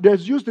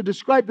was used to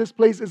describe this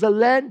place is a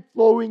land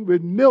flowing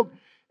with milk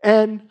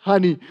and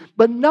honey.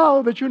 But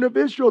now the children of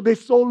Israel, they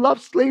so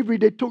loved slavery,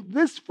 they took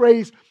this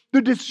phrase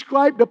to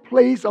describe the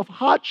place of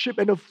hardship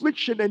and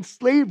affliction and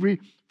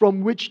slavery from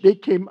which they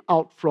came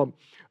out from.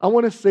 I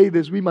want to say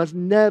this, we must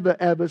never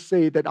ever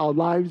say that our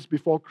lives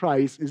before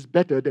Christ is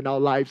better than our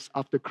lives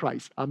after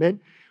Christ. Amen?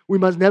 We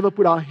must never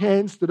put our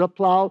hands to the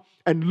plow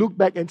and look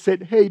back and say,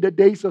 hey, the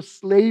days of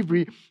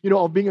slavery,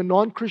 of being a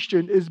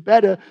non-Christian is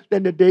better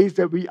than the days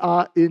that we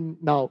are in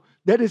now.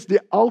 That is the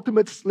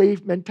ultimate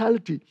slave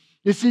mentality.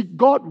 You see,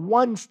 God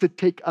wants to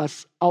take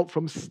us out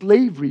from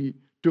slavery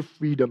to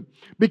freedom,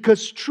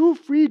 because true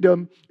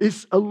freedom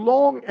is a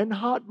long and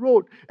hard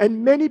road,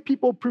 and many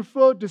people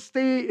prefer to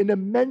stay in a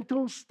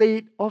mental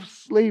state of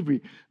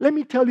slavery. Let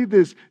me tell you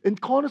this, in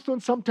Cornerstone,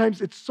 sometimes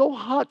it's so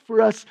hard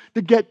for us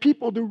to get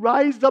people to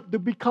rise up to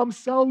become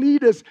cell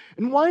leaders.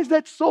 And why is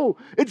that so?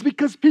 It's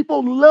because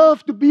people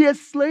love to be a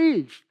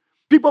slave.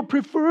 People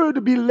prefer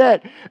to be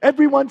led.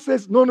 Everyone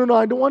says, no,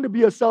 I don't want to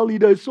be a cell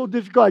leader. It's so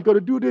difficult. I got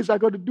to do this, I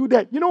got to do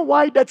that. You know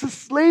why? That's a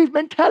slave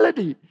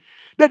mentality.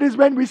 That is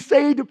when we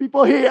say to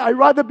people, hey, I'd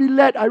rather be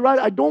led.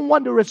 I don't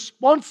want the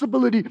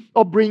responsibility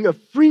of being a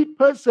free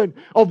person,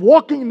 of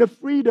walking in the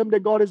freedom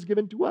that God has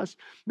given to us.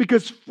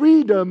 Because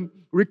freedom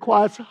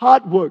requires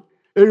hard work.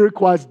 It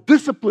requires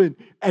discipline.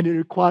 And it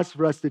requires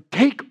for us to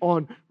take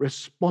on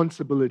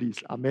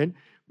responsibilities. Amen.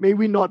 May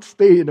we not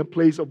stay in a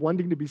place of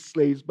wanting to be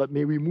slaves, but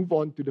may we move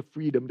on to the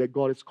freedom that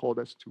God has called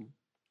us to.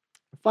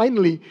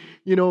 Finally,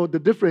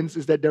 the difference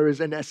is that there is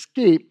an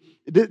escape.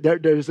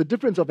 There is a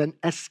difference of an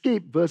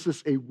escape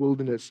versus a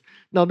wilderness.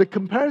 Now, the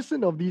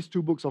comparison of these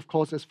two books, of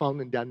course, is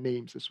found in their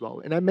names as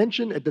well. And I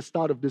mentioned at the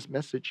start of this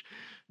message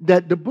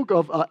that the book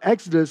of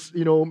Exodus,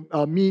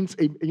 means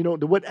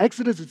the word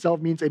Exodus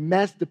itself means a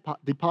mass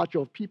departure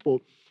of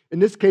people. In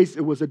this case,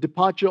 it was a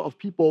departure of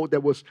people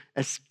that was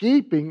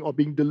escaping or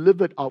being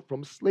delivered out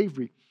from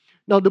slavery.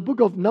 Now, the book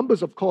of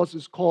Numbers, of course,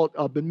 is called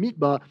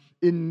Bamidbar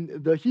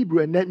in the Hebrew,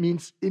 and that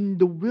means in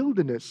the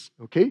wilderness,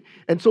 okay?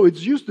 And so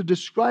it's used to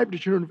describe the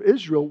children of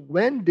Israel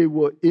when they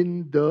were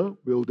in the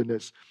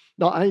wilderness.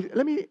 Now,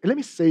 let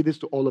me say this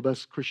to all of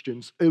us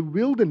Christians. A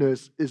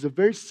wilderness is a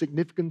very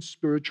significant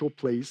spiritual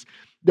place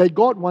that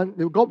God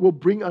will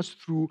bring us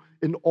through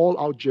in all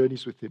our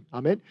journeys with Him.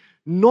 Amen?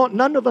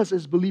 None of us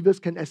as believers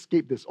can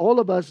escape this. All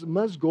of us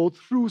must go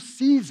through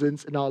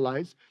seasons in our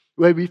lives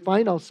where we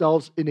find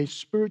ourselves in a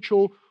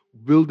spiritual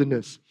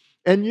wilderness.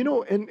 And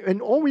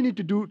and all we need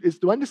to do is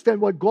to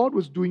understand what God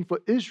was doing for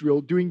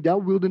Israel during their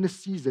wilderness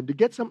season, to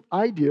get some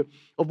idea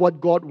of what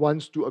God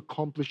wants to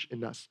accomplish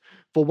in us.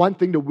 For one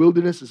thing, the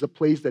wilderness is a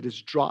place that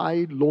is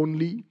dry,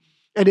 lonely,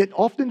 and it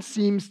often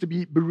seems to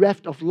be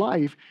bereft of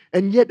life,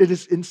 and yet it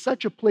is in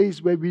such a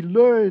place where we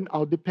learn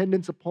our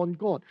dependence upon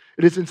God.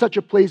 It is in such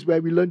a place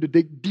where we learn to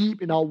dig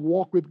deep in our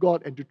walk with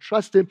God and to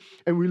trust Him,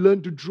 and we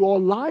learn to draw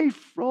life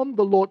from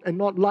the Lord and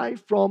not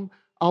life from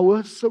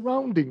our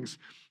surroundings.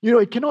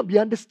 It cannot be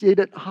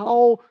understated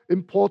how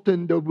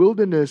important the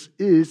wilderness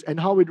is and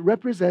how it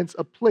represents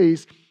a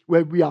place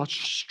where we are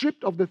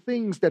stripped of the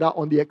things that are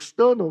on the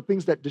external,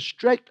 things that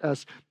distract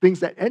us,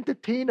 things that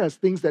entertain us,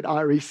 things that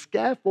are a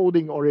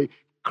scaffolding or a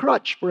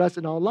crutch for us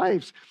in our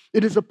lives.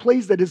 It is a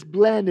place that is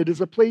bland. It is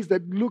a place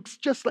that looks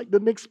just like the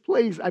next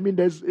place. I mean,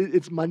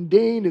 it's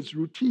mundane, it's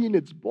routine,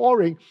 it's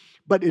boring,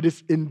 but it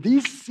is in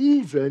these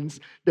seasons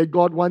that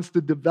God wants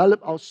to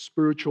develop our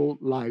spiritual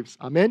lives.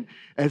 Amen?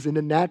 As in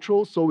the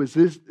natural, so is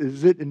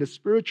it in the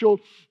spiritual.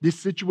 These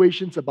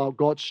situations about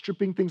God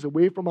stripping things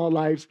away from our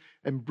lives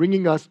and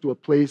bringing us to a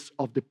place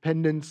of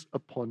dependence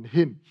upon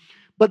Him.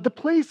 But the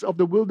place of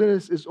the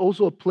wilderness is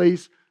also a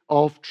place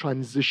of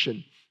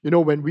transition.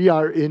 When we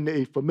are in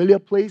a familiar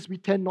place, we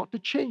tend not to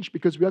change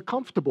because we are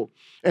comfortable.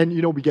 And,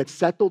 we get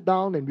settled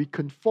down and we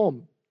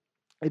conform.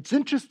 It's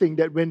interesting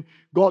that when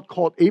God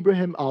called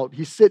Abraham out,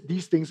 He said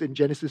these things in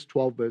Genesis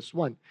 12, verse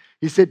 1.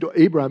 He said to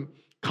Abraham,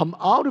 "Come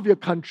out of your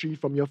country,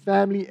 from your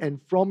family, and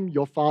from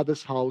your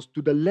father's house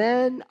to the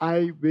land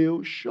I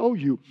will show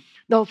you."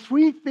 Now,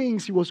 three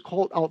things he was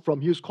called out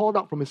from. He was called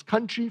out from his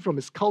country, from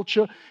his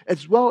culture,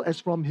 as well as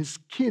from his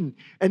kin.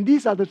 And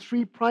these are the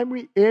three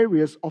primary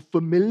areas of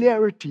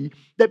familiarity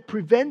that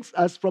prevents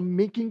us from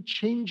making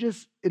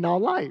changes in our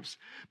lives.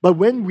 But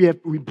when we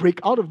break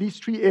out of these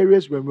three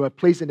areas, when we're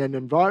placed in an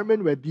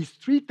environment where these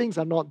three things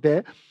are not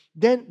there,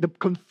 then the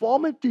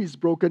conformity is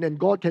broken and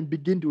God can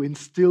begin to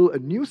instill a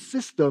new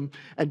system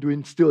and to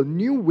instill a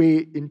new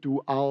way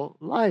into our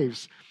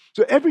lives.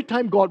 So every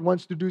time God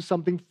wants to do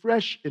something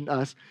fresh in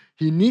us,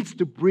 He needs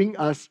to bring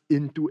us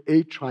into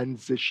a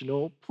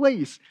transitional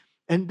place.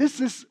 And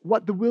this is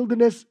what the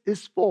wilderness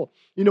is for.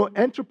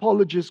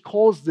 Anthropologists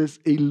calls this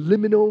a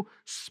liminal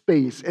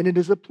space. And it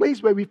is a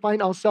place where we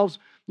find ourselves,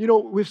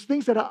 with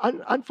things that are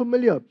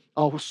unfamiliar.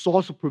 Our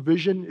source of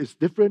provision is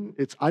different.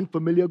 It's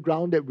unfamiliar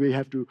ground that we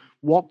have to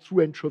walk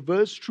through and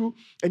traverse through.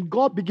 And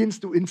God begins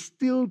to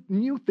instill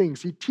new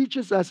things. He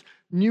teaches us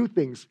new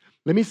things.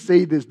 Let me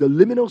say this, the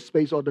liminal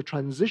space or the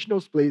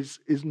transitional space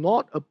is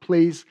not a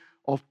place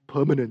of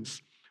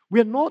permanence.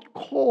 We are not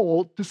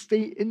called to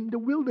stay in the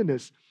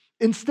wilderness.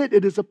 Instead,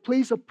 it is a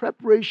place of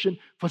preparation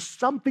for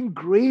something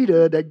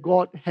greater that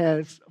God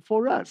has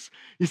for us.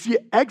 You see,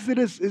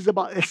 Exodus is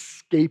about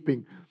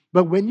escaping.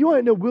 But when you are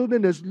in the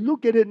wilderness,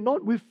 look at it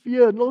not with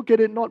fear, look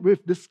at it not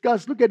with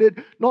disgust, look at it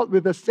not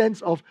with a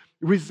sense of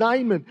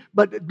resignment,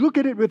 but look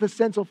at it with a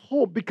sense of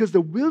hope, because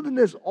the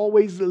wilderness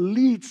always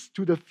leads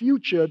to the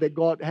future that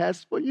God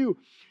has for you.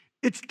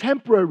 It's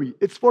temporary,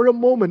 it's for a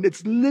moment,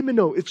 it's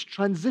liminal, it's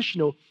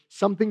transitional.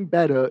 Something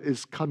better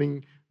is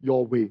coming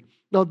your way.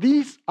 Now,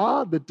 these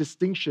are the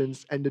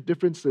distinctions and the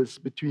differences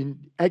between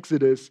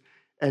Exodus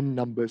and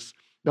Numbers.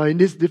 Now, in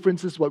these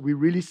differences, what we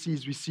really see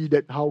is we see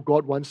that how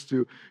God wants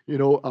to,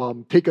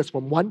 take us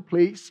from one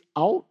place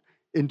out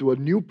into a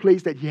new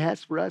place that He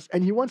has for us.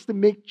 And He wants to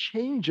make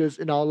changes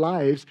in our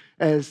lives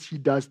as He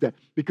does that,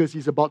 because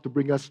He's about to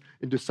bring us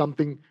into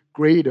something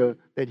greater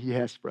that He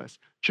has for us.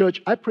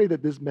 Church, I pray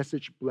that this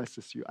message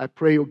blesses you. I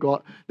pray, oh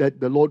God, that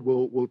the Lord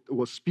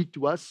will speak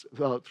to us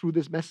through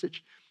this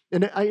message.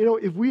 And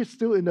if we are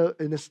still in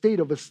a state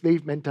of a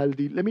slave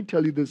mentality, let me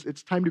tell you this,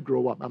 it's time to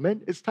grow up.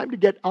 Amen? It's time to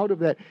get out of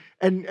that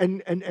and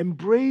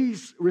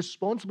embrace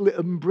responsibility,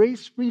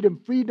 embrace freedom.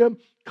 Freedom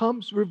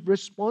comes with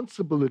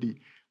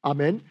responsibility.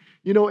 Amen?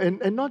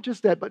 And not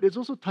just that, but it's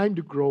also time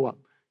to grow up.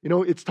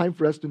 It's time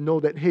for us to know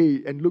that,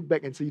 hey, and look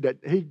back and see that,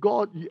 hey,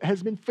 God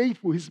has been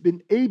faithful. He's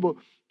been able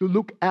to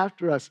look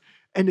after us.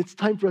 And it's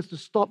time for us to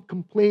stop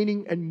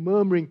complaining and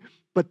murmuring,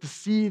 but to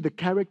see the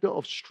character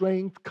of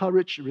strength,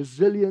 courage,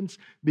 resilience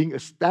being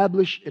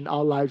established in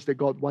our lives that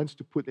God wants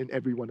to put in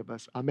every one of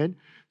us. Amen.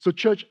 So,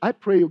 church, I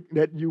pray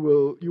that you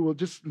will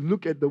just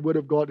look at the Word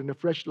of God in a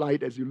fresh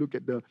light as you look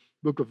at the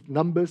book of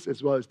Numbers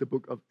as well as the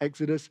book of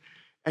Exodus.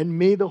 And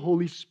may the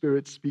Holy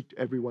Spirit speak to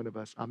every one of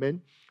us.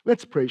 Amen.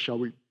 Let's pray, shall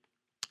we?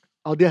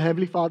 Our dear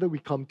Heavenly Father, we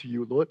come to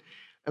you, Lord.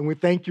 And we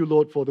thank you,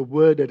 Lord, for the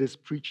word that is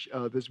preached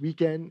this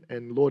weekend.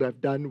 And Lord,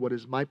 I've done what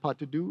is my part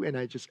to do. And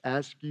I just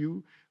ask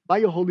you, by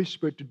your Holy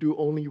Spirit, to do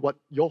only what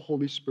your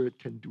Holy Spirit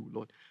can do,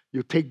 Lord.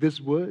 You'll take this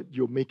word,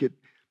 you'll make it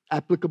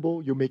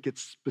applicable, you'll make it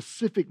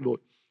specific, Lord,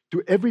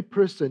 to every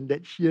person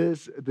that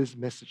hears this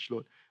message,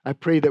 Lord. I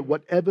pray that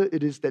whatever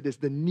it is that is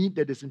the need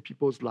that is in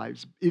people's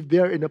lives, if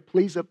they're in a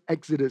place of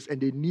exodus and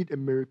they need a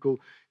miracle,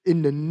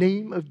 in the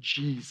name of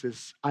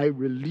Jesus, I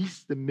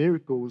release the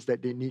miracles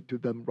that they need to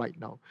them right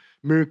now.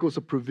 Miracles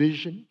of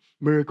provision,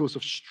 miracles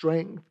of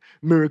strength,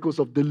 miracles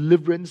of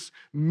deliverance,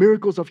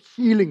 miracles of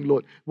healing,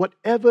 Lord.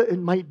 Whatever it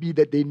might be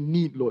that they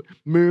need, Lord.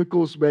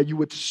 Miracles where you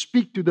would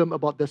speak to them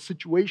about the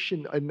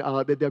situation and,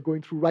 that they're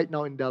going through right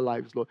now in their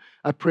lives, Lord.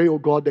 I pray, oh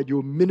God, that you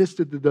will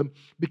minister to them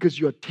because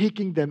you are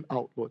taking them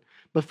out, Lord.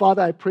 But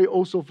Father, I pray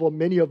also for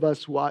many of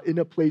us who are in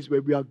a place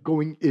where we are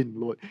going in,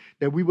 Lord,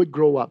 that we would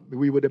grow up,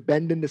 we would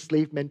abandon the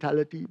slave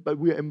mentality, but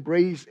we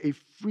embrace a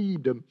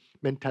freedom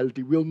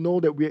mentality. We'll know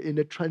that we're in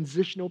a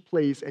transitional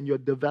place and you're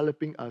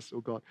developing us,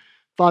 oh God.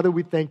 Father,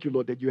 we thank you,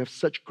 Lord, that you have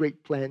such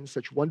great plans,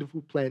 such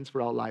wonderful plans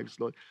for our lives,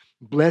 Lord.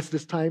 Bless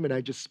this time, and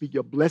I just speak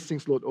your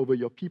blessings, Lord, over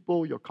your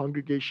people, your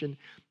congregation.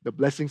 The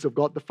blessings of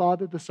God, the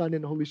Father, the Son,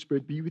 and the Holy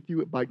Spirit be with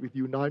you, abide with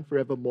you now and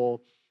forevermore.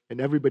 And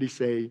everybody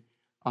say,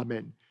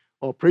 Amen.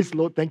 Oh, praise the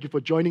Lord. Thank you for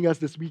joining us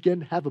this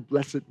weekend. Have a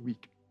blessed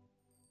week.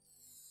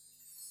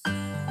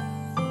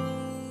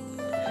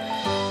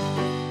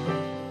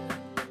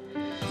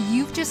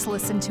 You've just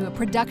listened to a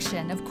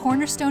production of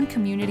Cornerstone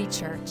Community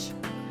Church.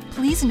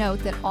 Please note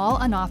that all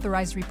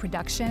unauthorized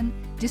reproduction,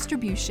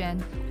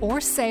 distribution,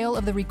 or sale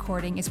of the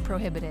recording is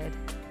prohibited.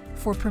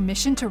 For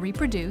permission to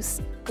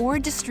reproduce or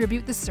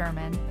distribute the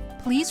sermon,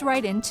 please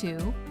write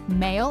into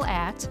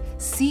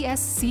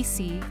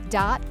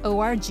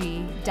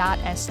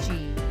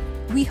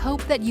mail@cscc.org.sg. We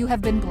hope that you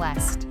have been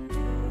blessed.